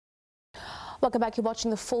Welcome back. You're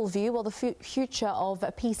watching The Full View. Well, the future of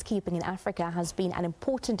peacekeeping in Africa has been an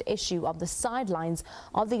important issue on the sidelines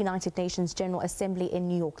of the United Nations General Assembly in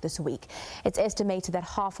New York this week. It's estimated that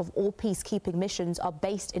half of all peacekeeping missions are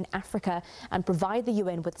based in Africa and provide the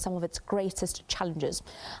UN with some of its greatest challenges.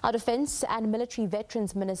 Our Defence and Military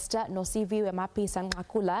Veterans Minister Nosiviwe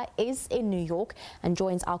Mapisa-Nqakula is in New York and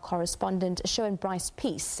joins our correspondent Sherwin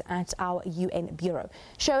Bryce-Pease at our UN Bureau.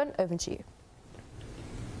 Sherwin, over to you.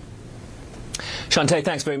 Shante,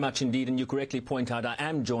 thanks very much indeed, and you correctly point out I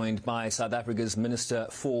am joined by South Africa's Minister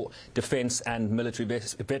for Defence and Military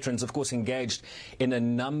Veterans, of course engaged in a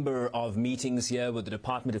number of meetings here with the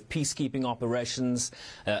Department of Peacekeeping Operations,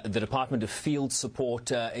 the Department of Field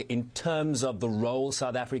Support, in terms of the role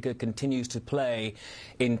South Africa continues to play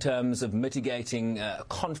in terms of mitigating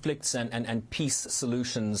conflicts and peace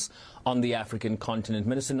solutions on the African continent.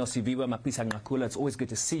 Minister Nosiviwe Mapisa-Nqakula, it's always good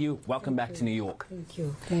to see you. Welcome back to New York. Thank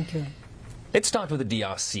you. Thank you. Let's start with the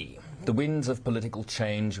DRC. The winds of political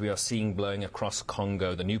change we are seeing blowing across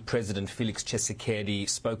Congo. The new president, Felix Tshisekedi,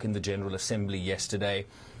 spoke in the General Assembly yesterday.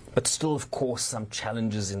 But still, of course, some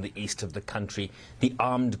challenges in the east of the country. The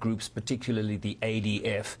armed groups, particularly the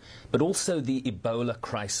ADF, but also the Ebola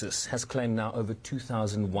crisis has claimed now over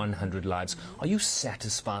 2,100 lives. Are you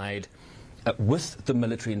satisfied with the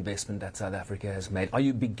military investment that South Africa has made? Are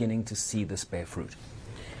you beginning to see this bear fruit?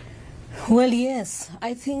 Well, yes.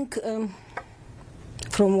 I think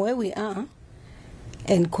from where we are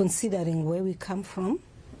and considering where we come from,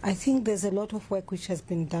 I think there's a lot of work which has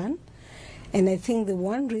been done. And I think the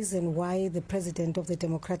one reason why the President of the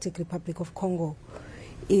Democratic Republic of Congo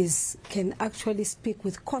can actually speak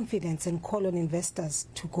with confidence and call on investors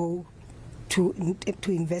to go to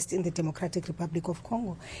invest in the Democratic Republic of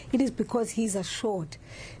Congo, it is because he's assured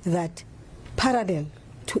that parallel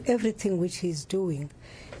to everything which he's doing,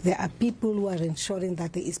 there are people who are ensuring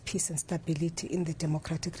that there is peace and stability in the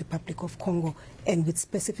Democratic Republic of Congo, and with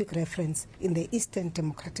specific reference in the Eastern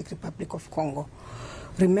Democratic Republic of Congo.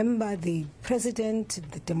 Remember, the president,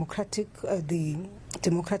 the Democratic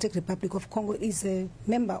Republic of Congo is a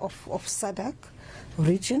member of SADC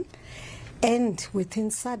region, and within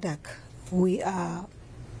SADC we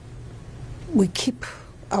keep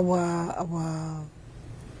our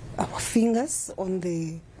fingers on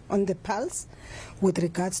the pulse with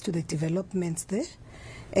regards to the developments there.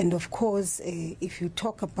 And of course, if you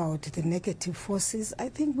talk about the negative forces, I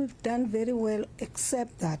think we've done very well,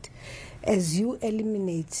 except that as you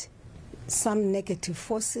eliminate some negative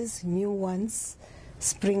forces, new ones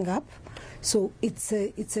spring up. So it's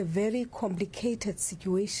a very complicated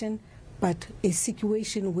situation, but a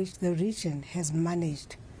situation which the region has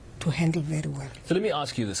managed to handle very well. So let me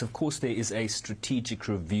ask you this. Of course, there is a strategic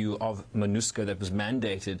review of MONUSCO that was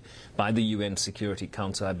mandated by the UN Security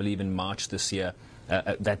Council, I believe in March this year,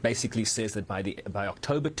 that basically says that by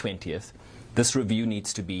October 20th, this review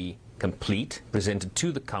needs to be complete, presented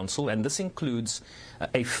to the Council, and this includes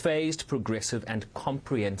a phased, progressive and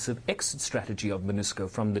comprehensive exit strategy of MONUSCO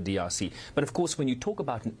from the DRC. But of course, when you talk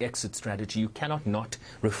about an exit strategy, you cannot not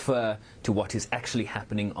refer to what is actually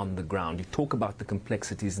happening on the ground. You talk about the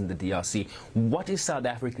complexities in the DRC. What is South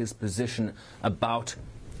Africa's position about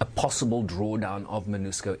a possible drawdown of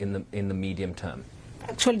MONUSCO in the medium term?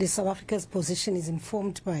 Actually, South Africa's position is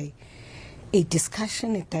informed by a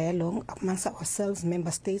discussion, a dialogue amongst ourselves,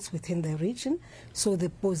 member states within the region. So the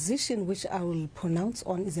position which I will pronounce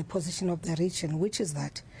on is a position of the region, which is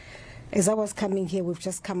that, as I was coming here, we've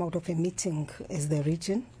just come out of a meeting as the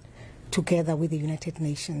region, together with the United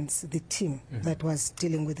Nations, the team that was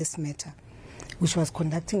dealing with this matter, which was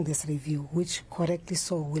conducting this review, which correctly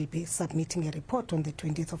so will be submitting a report on the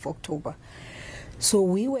 20th of October. So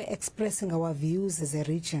we were expressing our views as a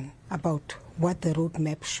region about what the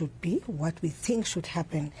roadmap should be, what we think should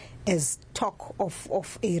happen, as talk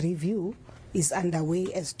of a review is underway,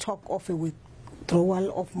 as talk of a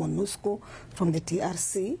withdrawal of MONUSCO from the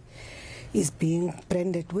DRC is being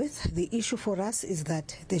branded with. The issue for us is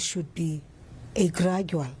that there should be a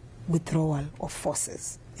gradual withdrawal of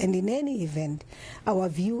forces. And in any event, our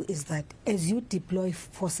view is that as you deploy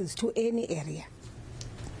forces to any area,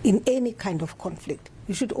 in any kind of conflict,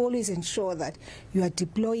 you should always ensure that you are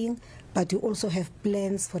deploying, but you also have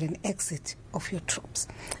plans for an exit of your troops.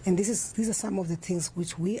 And these are some of the things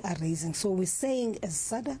which we are raising. So we're saying as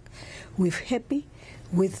SADC, we're happy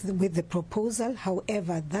with the proposal.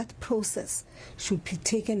 However, that process should be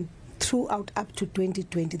taken throughout up to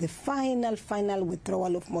 2020. The final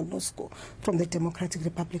withdrawal of MONUSCO from the Democratic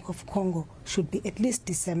Republic of Congo should be at least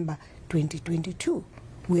December 2022.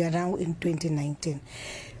 We are now in 2019.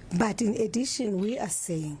 But in addition, we are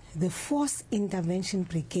saying the Force Intervention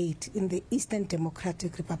Brigade in the Eastern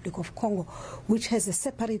Democratic Republic of Congo, which has a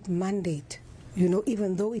separate mandate, you know,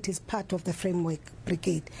 even though it is part of the framework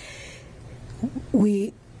brigade,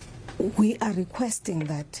 we are requesting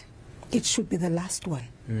that it should be the last one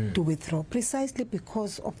to withdraw, precisely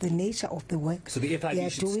because of the nature of the work. So the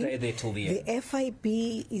FIB should stay there till the end? The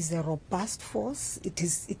FIB is a robust force.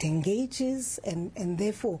 It engages, and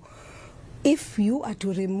therefore, if you are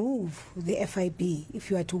to remove the FIB, if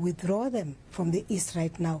you are to withdraw them from the East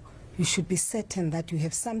right now, you should be certain that you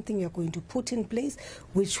have something you're going to put in place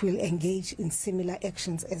which will engage in similar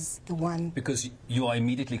actions as the one. Because you are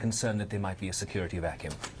immediately concerned that there might be a security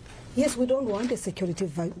vacuum. Yes, we don't want a security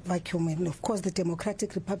vacuum, and of course the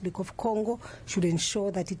Democratic Republic of Congo should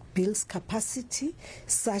ensure that it builds capacity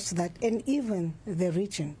such that, and even the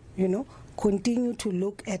region, you know, continue to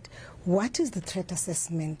look at what is the threat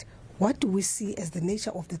assessment, what do we see as the nature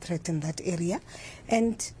of the threat in that area,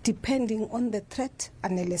 and depending on the threat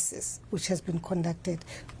analysis which has been conducted,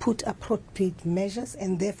 put appropriate measures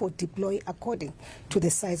and therefore deploy according to the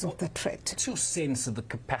size of the threat. What's your sense of the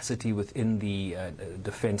capacity within the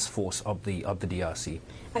defense force of the DRC?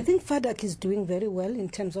 I think FADC is doing very well in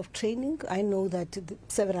terms of training. I know that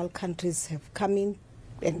several countries have come in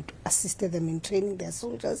and assisted them in training their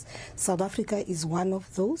soldiers. South Africa is one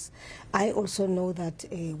of those. I also know that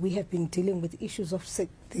we have been dealing with issues of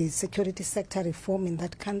the security sector reform in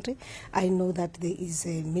that country. I know that there is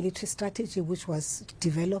a military strategy which was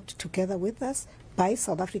developed together with us by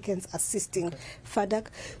South Africans assisting FADC.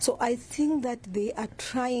 So I think that they are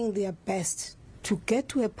trying their best to get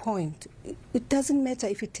to a point. It doesn't matter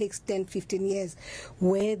if it takes 10, 15 years,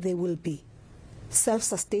 where they will be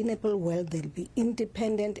self-sustainable, well, they'll be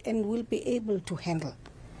independent and will be able to handle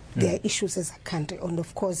their issues as a country. And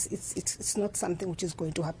of course, it's not something which is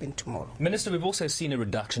going to happen tomorrow. Minister, we've also seen a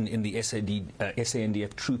reduction in the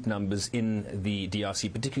SANDF troop numbers in the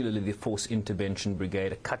DRC, particularly the Force Intervention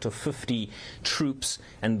Brigade, a cut of 50 troops,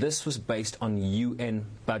 and this was based on UN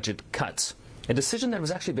budget cuts. A decision that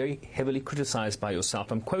was actually very heavily criticized by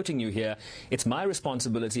yourself. I'm quoting you here. It's my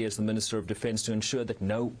responsibility as the Minister of Defense to ensure that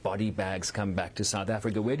no body bags come back to South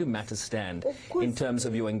Africa. Where do matters stand in terms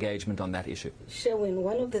of your engagement on that issue? Sherwin,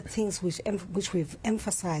 one of the things which we've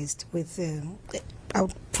emphasized with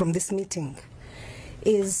out from this meeting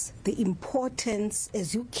is the importance,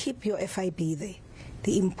 as you keep your FIB there,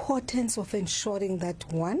 the importance of ensuring that,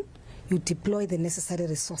 one, you deploy the necessary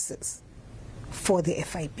resources for the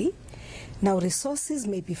FIB. Now, resources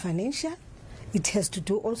may be financial. It has to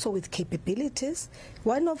do also with capabilities.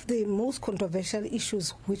 One of the most controversial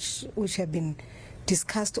issues which have been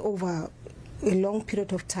discussed over a long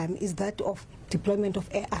period of time is that of deployment of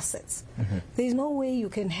air assets. There is no way you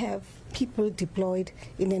can have people deployed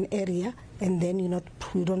in an area and then you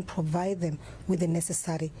don't provide them with the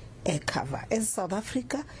necessary air cover. As South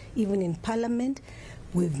Africa, even in Parliament,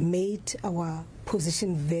 we've made our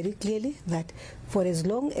position very clearly that for as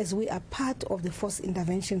long as we are part of the Force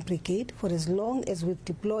Intervention Brigade, for as long as we've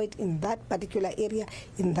deployed in that particular area,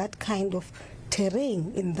 in that kind of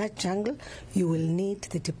terrain, in that jungle, you will need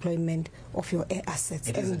the deployment of your air assets.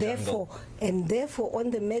 And therefore,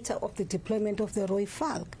 on the matter of the deployment of the Roy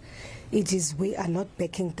Falk, we are not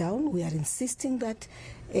backing down. We are insisting that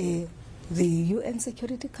the UN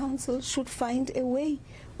Security Council should find a way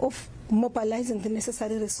of mobilizing the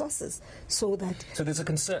necessary resources so that... So there's a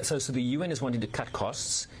concern. So the UN is wanting to cut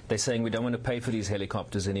costs. They're saying we don't want to pay for these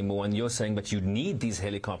helicopters anymore. And you're saying, but you need these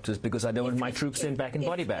helicopters because I don't want my troops sent back in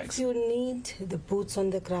body bags. If you need the boots on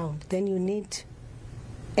the ground, then you need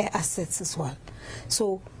air assets as well.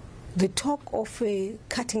 So the talk of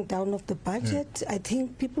cutting down of the budget, I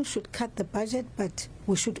think people should cut the budget, but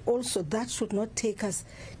we should also, that should not take us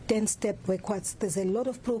 10 steps backwards. There's a lot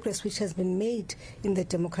of progress which has been made in the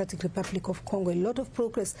Democratic Republic of Congo, a lot of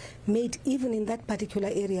progress made even in that particular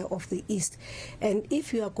area of the East. And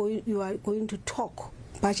if you are going to talk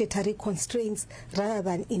budgetary constraints rather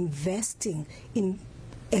than investing in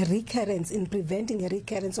a recurrence, in preventing a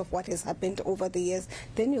recurrence of what has happened over the years,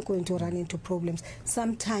 then you're going to run into problems.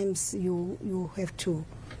 Sometimes you have to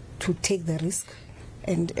take the risk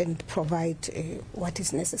and provide what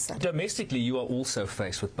is necessary. Domestically, you are also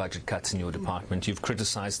faced with budget cuts in your department. You've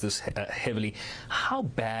criticized this heavily. How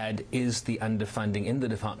bad is the underfunding in the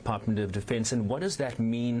Department of Defense, and what does that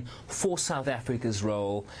mean for South Africa's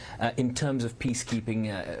role in terms of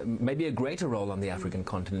peacekeeping, maybe a greater role on the African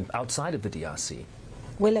continent outside of the DRC?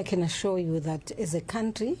 Well, I can assure you that as a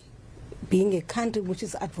country, being a country which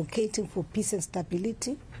is advocating for peace and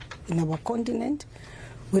stability in our continent,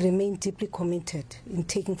 we remain deeply committed in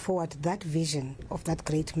taking forward that vision of that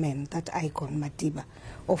great man, that icon, Madiba,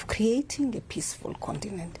 of creating a peaceful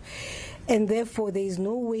continent. And therefore, there is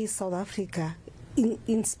no way South Africa,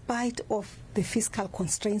 in spite of the fiscal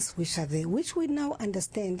constraints which are there, which we now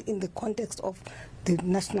understand in the context of the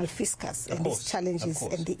national fiscus and its challenges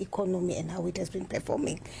and the economy and how it has been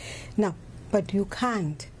performing. Now, but you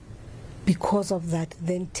can't, because of that,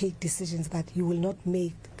 then take decisions that you will not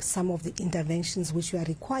make some of the interventions which you are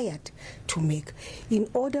required to make. In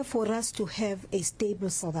order for us to have a stable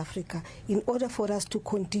South Africa, in order for us to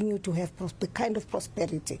continue to have the kind of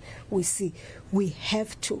prosperity we see, we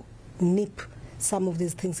have to nip some of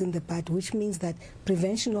these things in the bud, which means that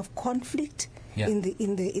prevention of conflict in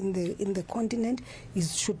the continent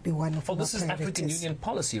should be one of our priorities. This is African Union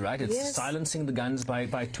policy, right? It's silencing the guns by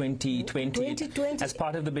 2020 as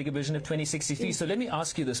part of the bigger vision of 2063. So let me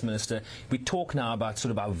ask you this, Minister. We talk now about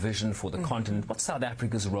sort of our vision for the continent. What's South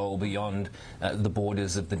Africa's role beyond the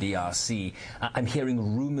borders of the DRC? I'm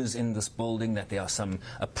hearing rumours in this building that there are some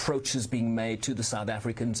approaches being made to the South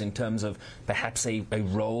Africans in terms of perhaps a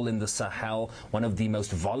role in the Sahel. One of the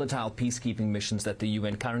most volatile peacekeeping missions that the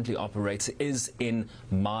UN currently operates is in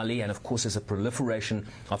Mali, and of course there's a proliferation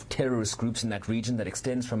of terrorist groups in that region that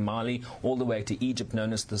extends from Mali all the way to Egypt,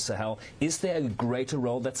 known as the Sahel. Is there a greater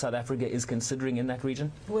role that South Africa is considering in that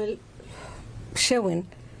region? Well, Sherwin,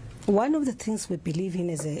 one of the things we believe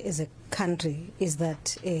in as a country is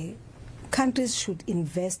that countries should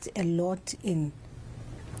invest a lot in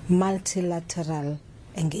multilateral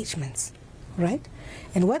engagements, right?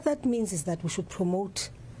 And what that means is that we should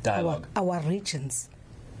promote our regions,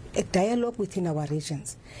 a dialogue within our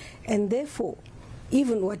regions. And therefore,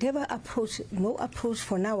 even whatever approach, no approach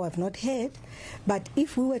for now I've not heard, but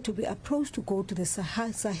if we were to be approached to go to the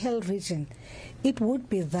Sahel region, it would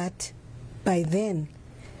be that by then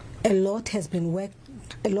a lot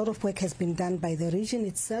of work has been done by the region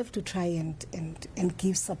itself to try and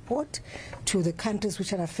give support to the countries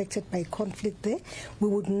which are affected by conflict there. We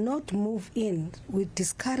would not move in. We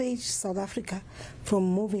discourage South Africa from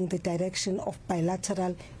moving the direction of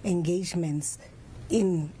bilateral engagements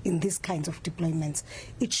in these kinds of deployments.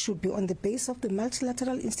 It should be on the base of the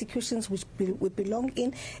multilateral institutions which we belong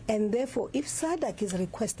in, and therefore if SADC is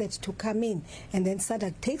requested to come in and then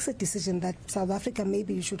SADC takes a decision that South Africa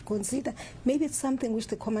maybe you should consider, maybe it's something which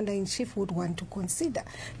the Commander-in-Chief would want to consider.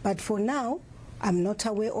 But for now, I'm not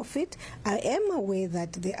aware of it. I am aware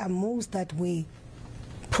that there are moves that we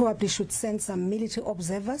probably should send some military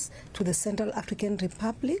observers to the Central African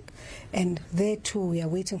Republic, and there too we are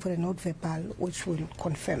waiting for a note verbal which will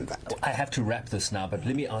confirm that. I have to wrap this now, but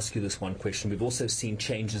let me ask you this one question. We've also seen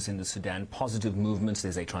changes in the Sudan, positive movements.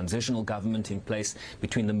 There's a transitional government in place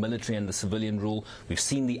between the military and the civilian rule. We've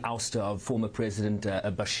seen the ouster of former President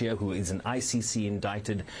Bashir, who is an ICC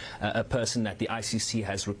indicted, a person that the ICC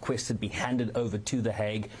has requested be handed over to The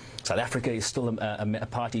Hague. South Africa is still a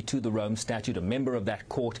party to the Rome Statute, a member of that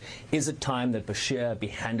court. Is it time that Bashir be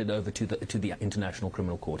handed over to the International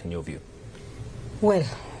Criminal Court, in your view? Well,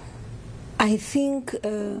 I think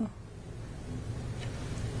it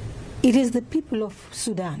is the people of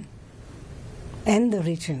Sudan and the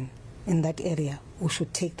region in that area who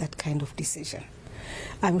should take that kind of decision.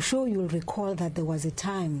 I'm sure you'll recall that there was a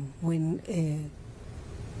time when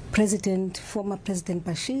former President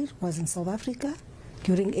Bashir was in South Africa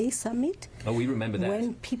during a summit. Oh, we remember that.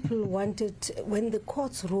 When people when the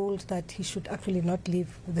courts ruled that he should actually not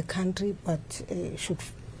leave the country but should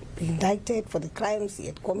be indicted for the crimes he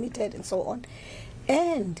had committed and so on.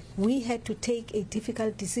 And we had to take a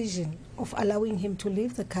difficult decision of allowing him to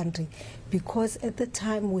leave the country because at the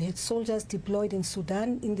time we had soldiers deployed in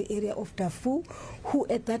Sudan in the area of Darfur who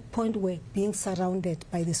at that point were being surrounded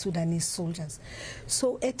by the Sudanese soldiers.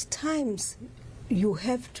 So at times you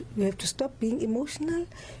have to stop being emotional.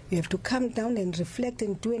 You have to come down and reflect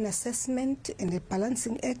and do an assessment and a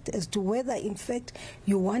balancing act as to whether, in fact,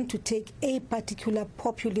 you want to take a particular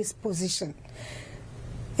populist position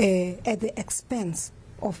at the expense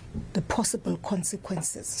of the possible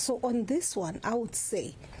consequences. So on this one, I would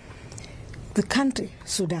say the country,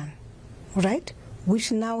 Sudan, right,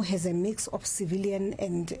 which now has a mix of civilian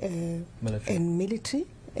and military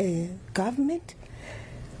government,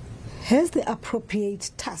 has the appropriate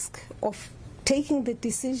task of taking the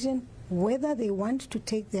decision whether they want to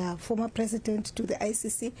take their former president to the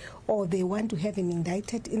ICC or they want to have him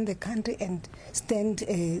indicted in the country and stand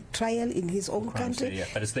a trial in his own country. Yeah,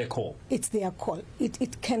 but it's their call. It's their call.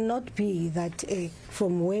 It cannot be that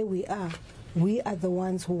from where we are the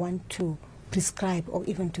ones who want to prescribe or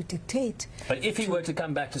even to dictate. But if he were to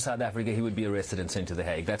come back to South Africa, he would be arrested and sent to The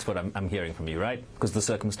Hague. That's what I'm hearing from you, right? Because the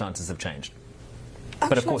circumstances have changed.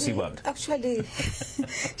 But of course he won't. Actually,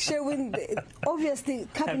 Sherwin, obviously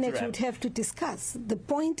Cabinet would have to discuss. The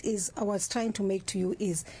point is, I was trying to make to you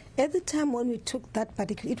is, at the time when we took that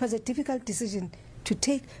particular, it was a difficult decision to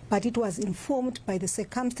take, but it was informed by the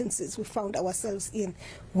circumstances we found ourselves in,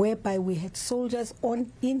 whereby we had soldiers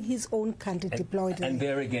in his own country deployed. And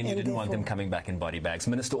there again, you didn't want them coming back in body bags.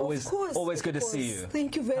 Minister, always good to see you.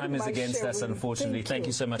 Thank you very much. Time is against us, unfortunately. Thank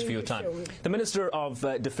you so much for your time. The Minister of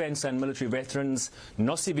Defence and Military Veterans,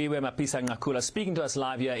 Nosiviwe Mapisa-Nqakula, speaking to us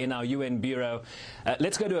live here in our UN Bureau.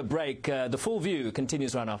 Let's go to a break. The Full View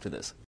continues right after this.